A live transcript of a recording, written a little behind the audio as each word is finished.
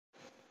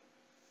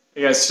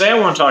Hey guys, today I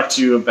want to talk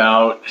to you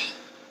about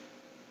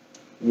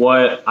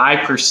what I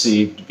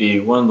perceive to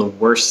be one of the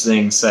worst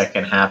things that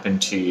can happen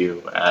to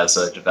you as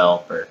a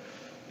developer.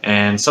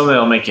 And something that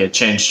will make you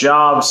change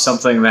jobs,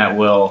 something that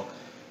will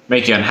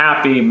make you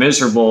unhappy,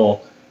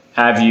 miserable,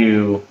 have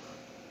you,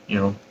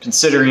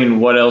 considering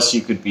what else you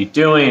could be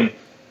doing.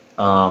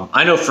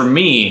 I know for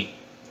me,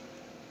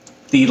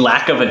 the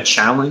lack of a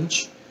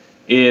challenge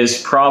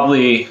is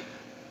probably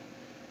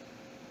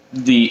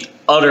the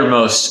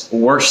uttermost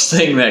worst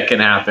thing that can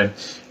happen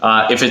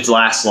if it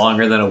lasts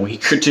longer than a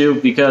week or two,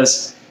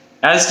 because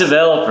as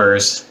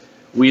developers,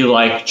 we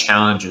like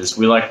challenges,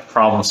 we like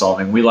problem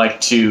solving, we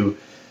like to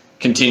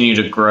continue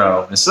to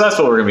grow. And so that's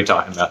what we're going to be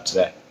talking about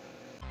today.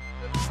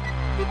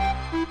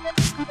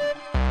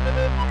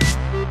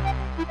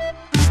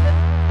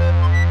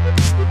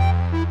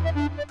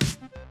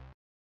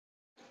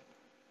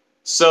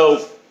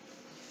 So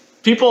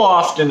people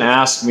often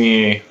ask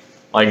me,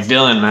 like,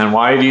 Dylan, man,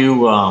 why do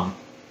you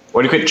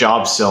quit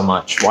jobs so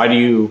much? Why do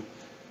you,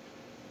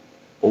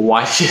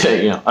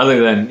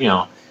 other than,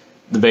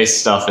 the base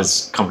stuff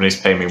is companies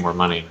pay me more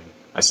money.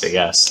 I say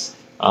yes.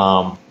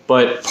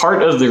 But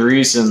part of the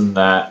reason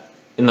that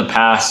in the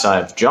past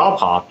I've job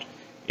hopped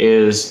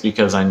is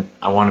because I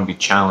want to be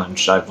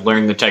challenged. I've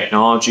learned the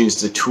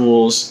technologies, the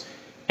tools,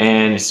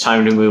 and it's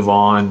time to move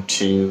on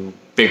to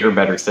bigger,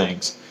 better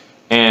things.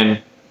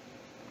 And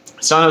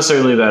it's not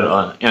necessarily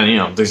that,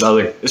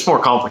 it's more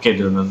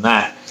complicated than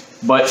that.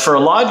 But for a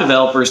lot of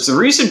developers, the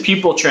reason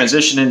people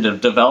transition into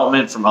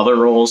development from other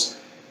roles,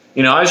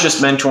 I was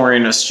just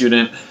mentoring a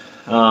student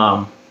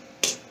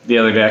the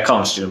other day. I call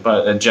him a student,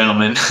 but a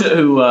gentleman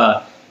who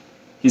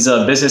he's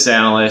a business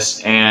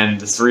analyst,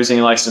 and the reason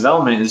he likes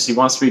development is he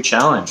wants to be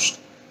challenged.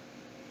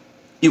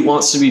 He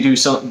wants to do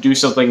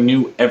something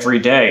new every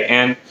day,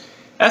 and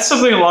that's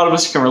something a lot of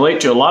us can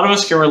relate to. A lot of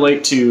us can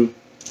relate to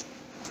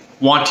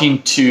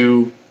wanting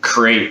to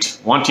create,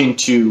 wanting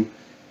to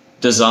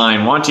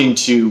design, wanting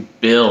to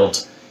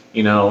build.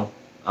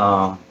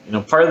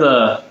 Part of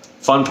the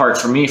fun part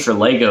for me for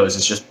Legos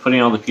is just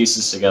putting all the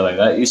pieces together.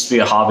 That used to be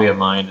a hobby of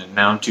mine, and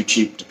now I'm too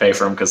cheap to pay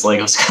for them because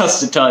Legos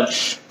cost a ton.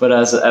 But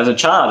as a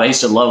child, I used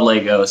to love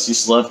Legos. I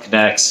used to love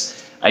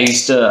Connects. I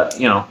used to,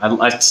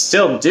 I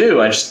still do.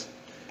 I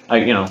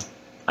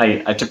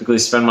typically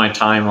spend my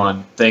time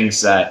on things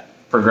that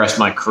progress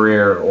my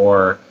career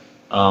or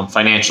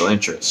financial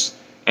interests.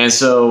 And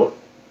so,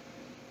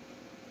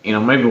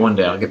 maybe one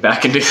day I'll get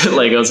back into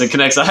Legos and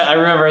Connects. I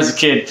remember as a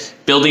kid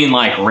building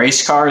like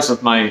race cars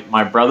with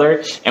my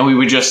brother, and what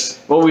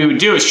we would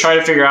do is try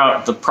to figure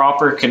out the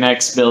proper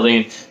Connects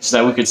building so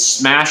that we could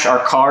smash our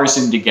cars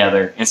in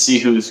together and see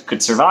who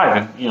could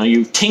survive. And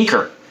you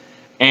tinker.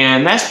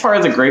 And that's part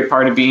of the great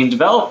part of being a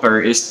developer,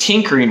 is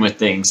tinkering with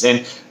things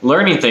and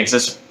learning things.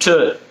 That's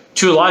to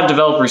a lot of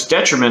developers'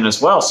 detriment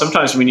as well.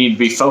 Sometimes we need to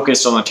be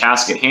focused on the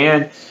task at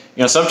hand.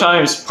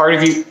 Sometimes part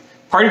of you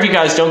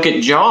guys don't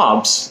get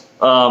jobs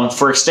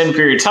for extended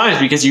period of times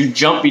because you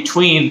jump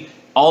between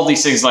all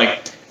these things.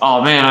 Like,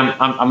 oh man,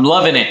 I'm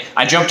loving it.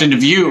 I jumped into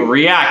Vue,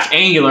 React,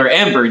 Angular,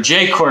 Ember,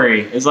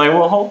 jQuery. It's like,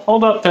 well,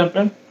 hold up,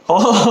 pimpin'.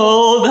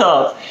 Hold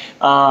up.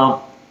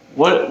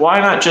 Why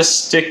not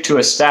just stick to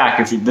a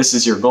stack if this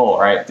is your goal,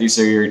 right? These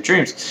are your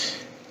dreams.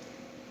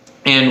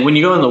 And when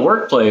you go in the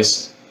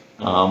workplace,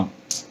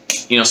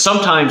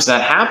 sometimes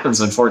that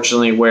happens,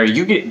 unfortunately, where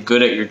you get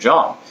good at your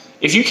job.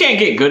 If you can't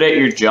get good at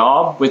your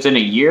job within a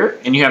year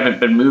and you haven't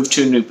been moved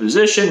to a new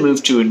position,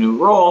 moved to a new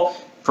role,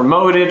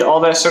 promoted, all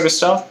that sort of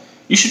stuff,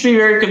 you should be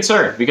very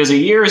concerned, because a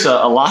year is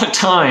a lot of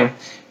time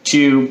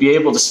to be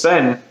able to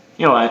spend,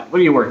 what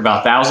do you work,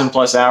 about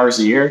 1,000+ hours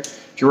a year?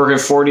 If you're working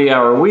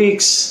 40-hour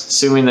weeks,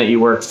 assuming that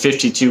you work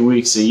 52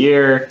 weeks a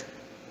year,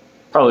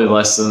 probably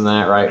less than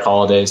that, right?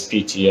 Holidays,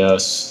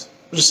 PTOs,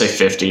 we'll just say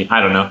 50, I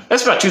don't know.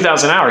 That's about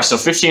 2,000 hours, so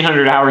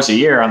 1,500 hours a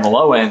year on the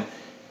low end.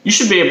 You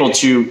should be able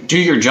to do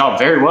your job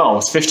very well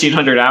with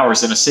 1,500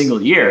 hours in a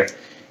single year.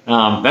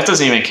 That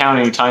doesn't even count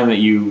any time that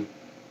you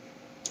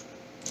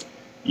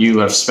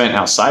have spent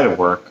outside of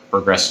work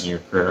progressing your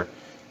career.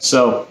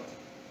 So,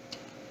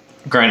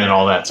 granted,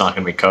 all that's not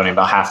going to be coding.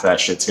 About half of that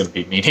shit's going to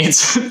be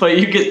meetings, but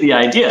you get the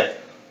idea.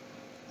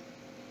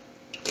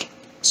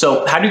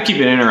 So, how do you keep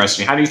it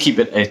interesting? How do you keep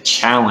it a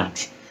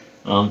challenge?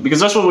 Because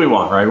that's what we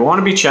want, right? We want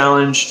to be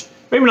challenged.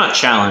 Maybe not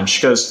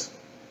challenged, because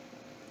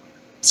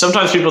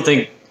sometimes people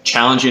think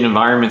challenging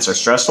environments are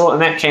stressful,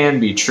 and that can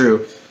be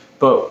true,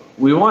 but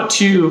we don't want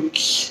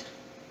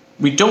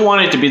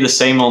it to be the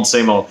same old.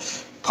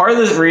 Part of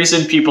the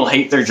reason people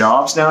hate their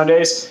jobs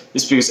nowadays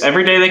is because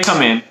every day they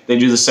come in, they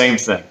do the same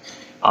thing.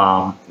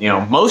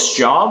 Most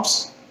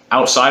jobs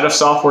outside of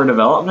software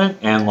development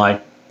and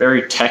like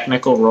very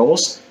technical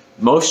roles,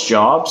 most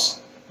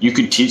jobs you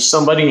could teach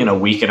somebody in a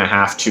week and a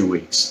half, 2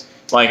 weeks.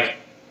 Like,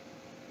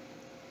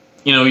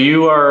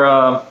 you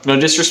are, no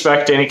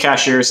disrespect to any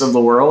cashiers of the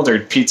world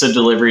or pizza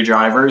delivery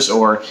drivers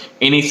or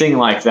anything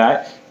like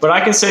that, but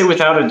I can say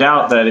without a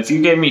doubt that if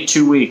you gave me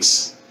 2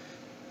 weeks,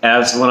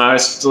 as when I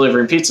was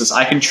delivering pizzas,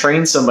 I can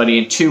train somebody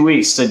in 2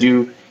 weeks to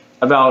do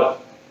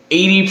about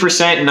 80%,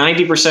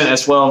 90%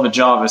 as well of a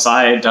job as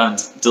I had done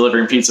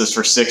delivering pizzas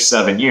for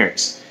 6-7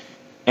 years.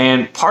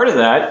 And part of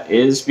that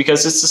is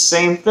because it's the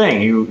same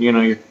thing.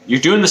 You're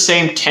doing the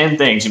same 10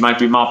 things. You might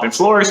be mopping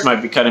floors, you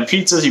might be cutting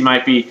pizzas, you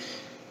might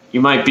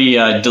be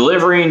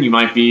delivering, you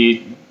might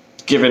be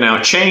giving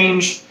out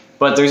change.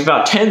 But there's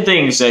about 10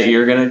 things that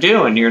you're going to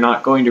do, and you're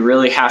not going to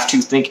really have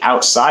to think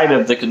outside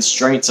of the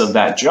constraints of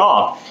that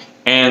job.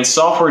 And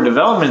software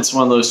development is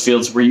one of those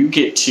fields where you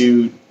get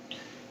to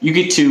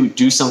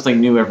do something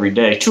new every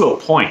day to a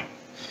point.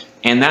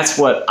 And that's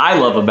what I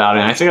love about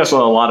it. And I think that's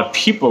what a lot of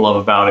people love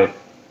about it.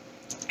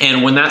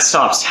 And when that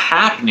stops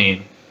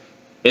happening,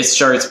 it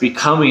starts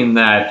becoming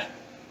that,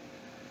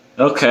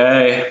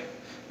 okay,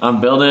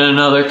 I'm building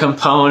another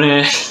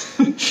component.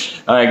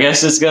 I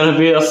guess it's going to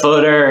be a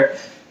footer.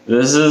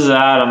 This is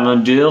that. I'm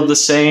going to build the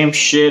same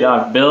shit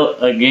I've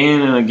built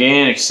again and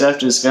again,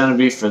 except it's going to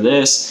be for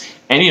this.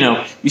 And,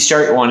 you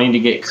start wanting to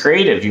get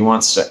creative.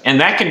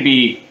 And that can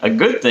be a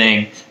good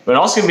thing, but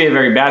also can be a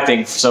very bad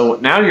thing. So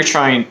now you're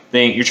trying to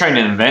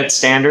invent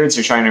standards,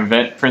 you're trying to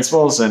invent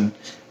principles and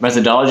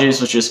methodologies,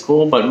 which is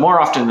cool. But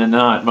more often than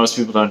not, most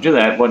people don't do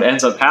that. What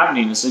ends up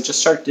happening is they just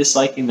start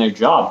disliking their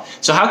job.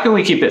 So how can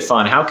we keep it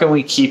fun? How can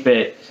we keep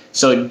it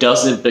so it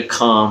doesn't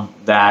become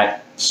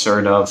that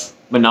sort of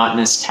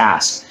monotonous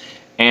task?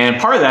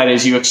 And part of that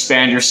is you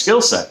expand your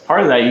skill set.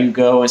 Part of that, you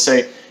go and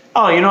say,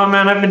 oh, you know what,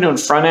 man, I've been doing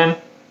front end.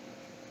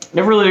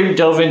 Never really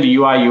dove into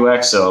UI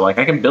UX, so like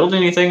I can build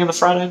anything in the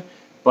front end,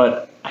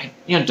 but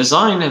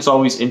design has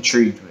always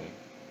intrigued me.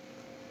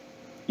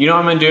 You know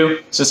what I'm gonna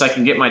do? Since I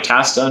can get my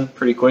tasks done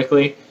pretty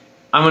quickly,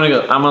 I'm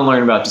gonna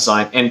learn about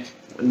design. And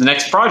the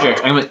next project,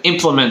 I'm gonna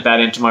implement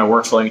that into my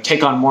workflow and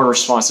take on more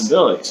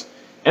responsibilities.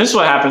 And this is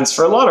what happens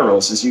for a lot of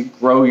roles: is you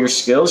grow your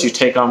skills, you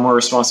take on more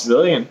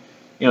responsibility, and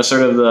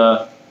sort of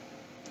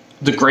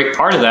the great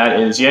part of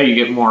that is, you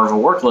get more of a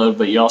workload,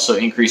 but you also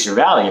increase your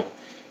value.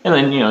 And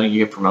then,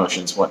 you get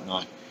promotions,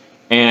 whatnot.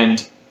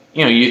 And,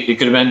 it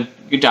could have been,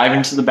 you dive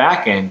into the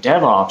back end,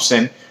 DevOps.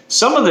 And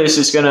some of this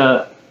is going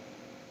to,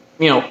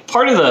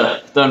 part of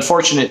the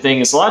unfortunate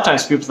thing is a lot of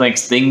times people think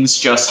things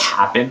just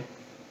happen.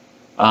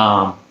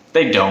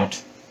 They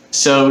don't.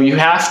 So you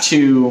have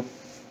to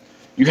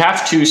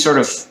sort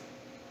of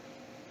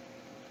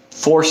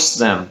force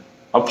them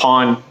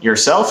upon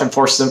yourself and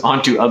force them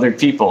onto other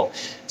people.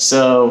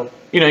 So,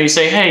 you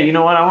say, hey, you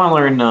know what? I want to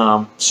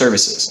learn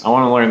services. I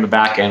want to learn the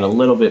back end a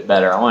little bit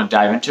better. I want to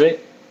dive into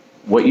it.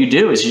 What you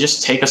do is you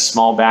just take a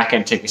small back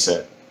end ticket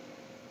set.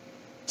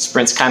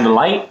 Sprint's kind of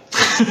light.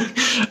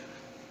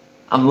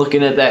 I'm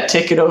looking at that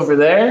ticket over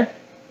there.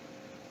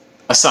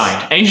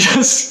 Assigned. And you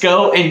just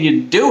go and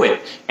you do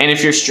it. And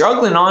if you're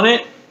struggling on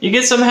it, you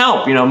get some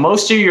help.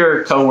 Most of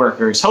your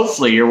coworkers,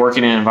 hopefully you're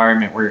working in an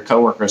environment where your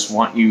coworkers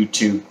want you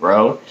to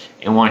grow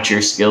and want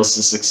your skills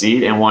to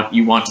succeed and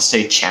want to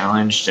stay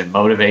challenged and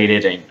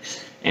motivated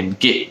and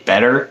get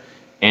better.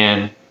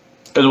 And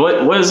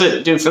what does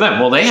it do for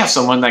them? Well, they have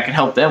someone that can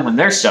help them when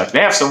they're stuck.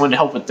 They have someone to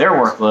help with their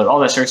workload, all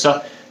that sort of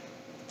stuff.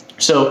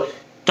 So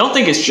don't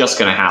think it's just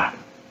going to happen.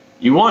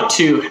 You want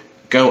to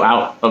go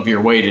out of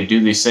your way to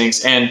do these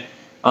things. And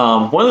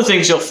one of the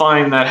things you'll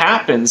find that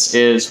happens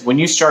is when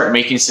you start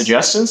making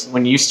suggestions,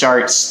 when you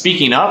start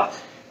speaking up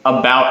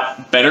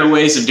about better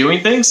ways of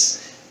doing things,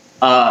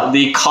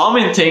 the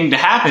common thing to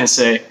happen is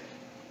say,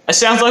 it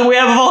sounds like we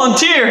have a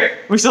volunteer.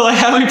 We still like,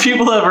 how many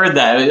people have heard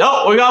that?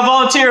 Oh, we got a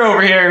volunteer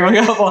over here.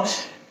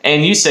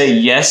 And you say,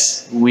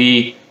 yes,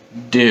 we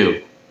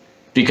do.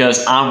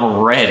 Because I'm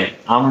ready.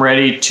 I'm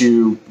ready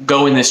to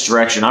go in this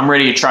direction. I'm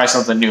ready to try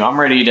something new. I'm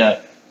ready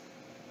to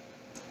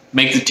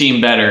make the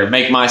team better,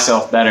 make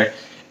myself better.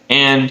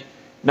 And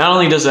not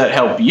only does that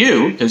help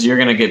you, because you're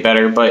going to get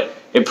better, but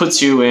it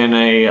puts you in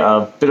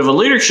a bit of a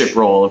leadership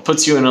role. It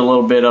puts you in a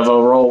little bit of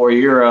a role where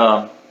you're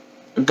a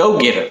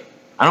go-getter.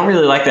 I don't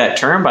really like that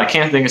term, but I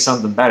can't think of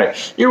something better.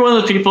 You're one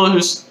of the people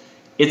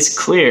it's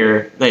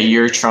clear that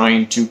you're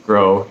trying to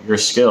grow your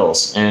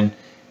skills. And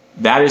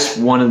that is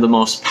one of the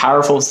most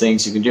powerful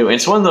things you can do. And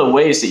it's one of the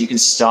ways that you can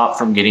stop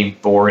from getting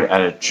bored at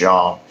a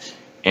job.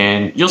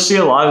 And you'll see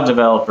a lot of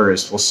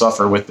developers will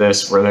suffer with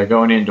this, where they're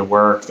going into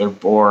work, they're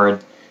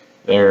bored,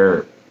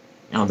 they're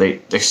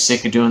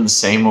sick of doing the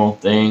same old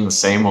thing. And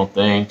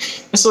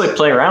so they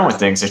play around with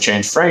things. They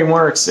change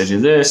frameworks, they do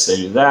this, they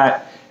do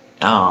that.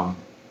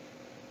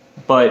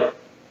 But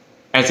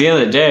at the end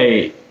of the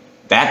day,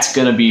 that's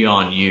going to be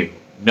on you.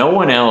 No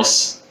one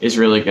else is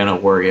really going to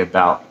worry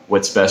about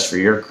what's best for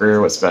your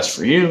career, what's best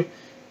for you.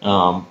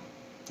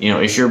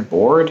 If you're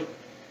bored,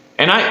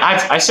 and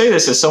I say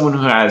this as someone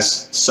who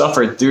has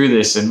suffered through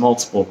this in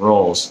multiple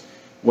roles,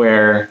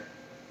 where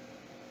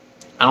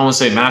I don't want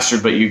to say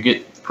mastered, but you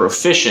get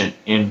proficient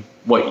in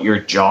what your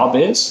job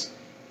is,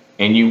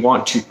 and you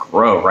want to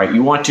grow, right?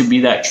 You want to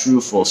be that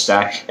true full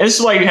stack. And this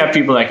is why you have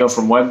people that go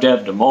from web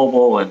dev to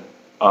mobile and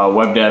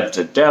web dev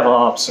to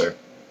DevOps or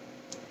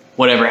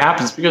whatever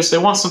happens, because they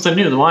want something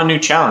new. They want a new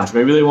challenge.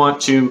 Maybe they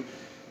want to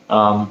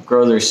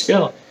grow their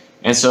skill.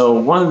 And so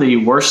one of the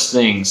worst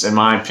things, in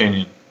my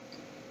opinion,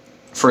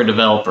 for a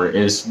developer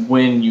is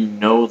when you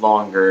no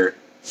longer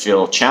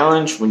feel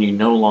challenged, when you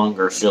no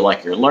longer feel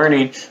like you're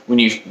learning, when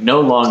you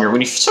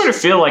sort of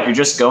feel like you're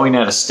just going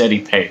at a steady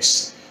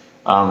pace.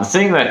 The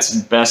thing that's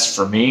best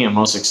for me and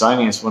most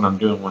exciting is when I'm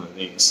doing one of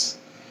these.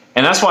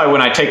 And that's why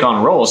when I take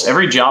on roles,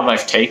 every job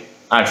I've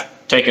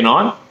taken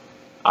on,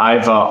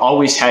 I've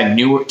always had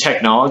newer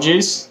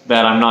technologies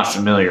that I'm not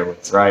familiar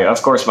with, right?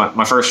 Of course,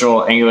 my first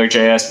role,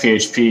 AngularJS,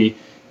 PHP,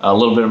 a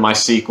little bit of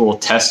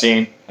MySQL,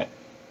 testing.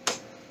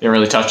 Didn't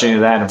really touch any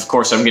of that. And of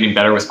course, I'm getting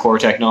better with core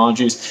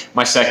technologies.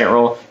 My second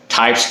role,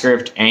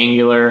 TypeScript,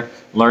 Angular,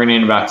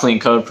 learning about clean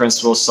code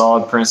principles,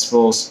 solid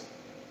principles.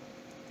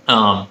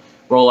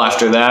 Role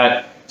after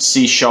that,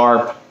 C#,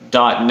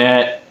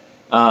 .NET,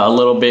 a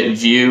little bit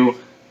Vue.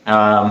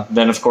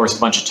 Then, of course, a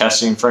bunch of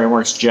testing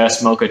frameworks,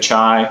 Jest, Mocha,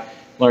 Chai,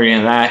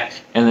 learning that.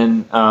 And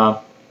then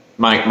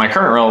my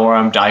current role where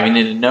I'm diving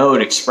into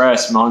Node,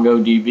 Express,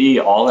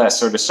 MongoDB, all that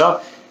sort of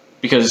stuff.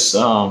 Because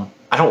I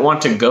don't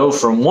want to go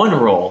from one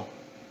role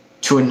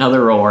to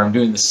another role where I'm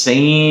doing the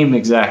same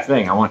exact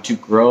thing. I want to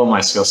grow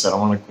my skill set. I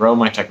want to grow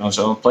my technology.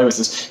 I want to play with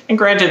this. And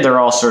granted, they're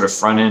all sort of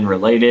front-end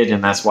related,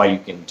 and that's why you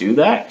can do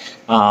that.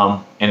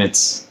 And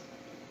it's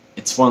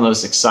one of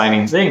those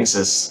exciting things.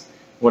 Is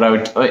what I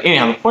would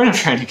anyhow. The point I'm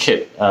trying to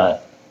get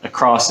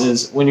across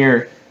is when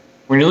you're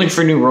looking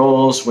for new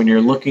roles, when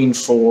you're looking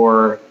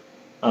for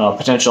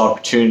potential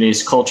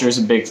opportunities, culture is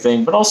a big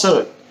thing, but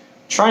also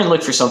try and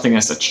look for something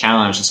that's a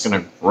challenge that's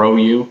going to grow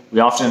you.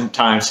 We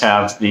oftentimes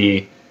have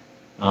the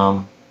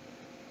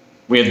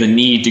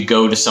need to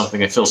go to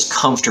something that feels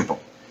comfortable.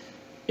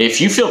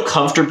 If you feel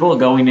comfortable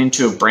going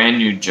into a brand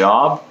new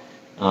job,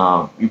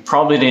 you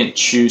probably didn't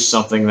choose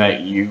something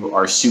that you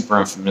are super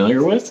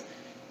unfamiliar with,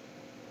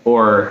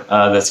 or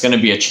that's going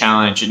to be a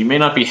challenge, and you may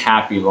not be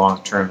happy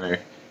long term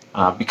there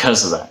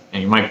because of that.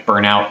 And you might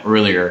burn out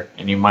earlier,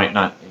 and you might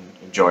not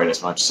enjoy it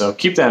as much. So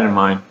keep that in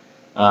mind.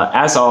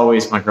 As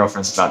always, my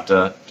girlfriend's about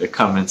to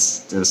come and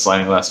do the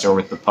sliding glass door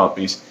with the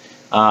puppies.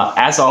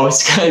 As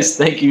always, guys,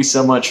 thank you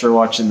so much for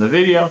watching the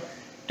video.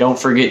 Don't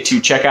forget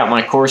to check out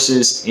my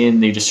courses in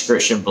the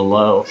description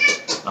below.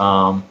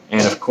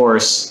 And of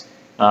course,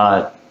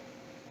 like,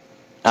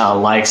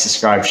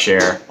 subscribe,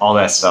 share, all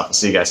that stuff. I'll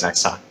see you guys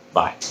next time.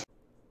 Bye.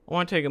 I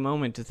want to take a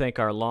moment to thank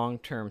our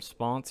long-term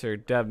sponsor,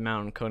 Dev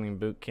Mountain Coding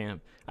Bootcamp.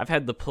 I've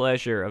had the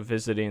pleasure of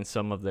visiting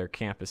some of their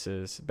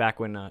campuses back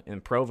when in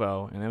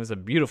Provo, and it was a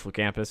beautiful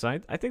campus. I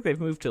think they've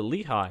moved to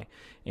Lehigh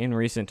in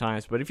recent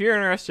times. But if you're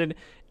interested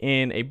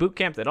in a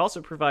bootcamp that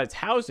also provides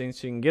housing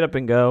so you can get up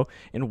and go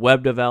in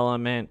web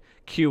development,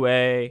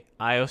 QA,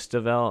 iOS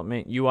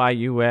development,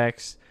 UI,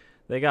 UX,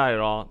 they got it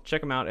all.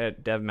 Check them out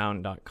at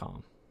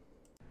devmountain.com.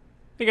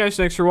 Hey guys,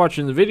 thanks for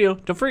watching the video.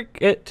 Don't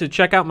forget to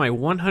check out my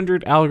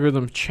 100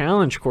 Algorithm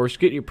Challenge course.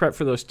 Get you prepped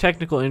for those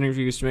technical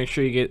interviews to make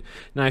sure you get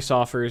nice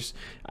offers.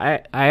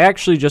 I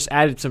actually just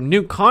added some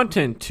new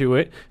content to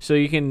it so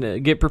you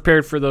can get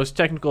prepared for those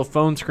technical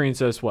phone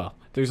screens as well.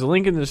 There's a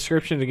link in the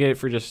description to get it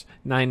for just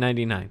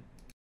 $9.99.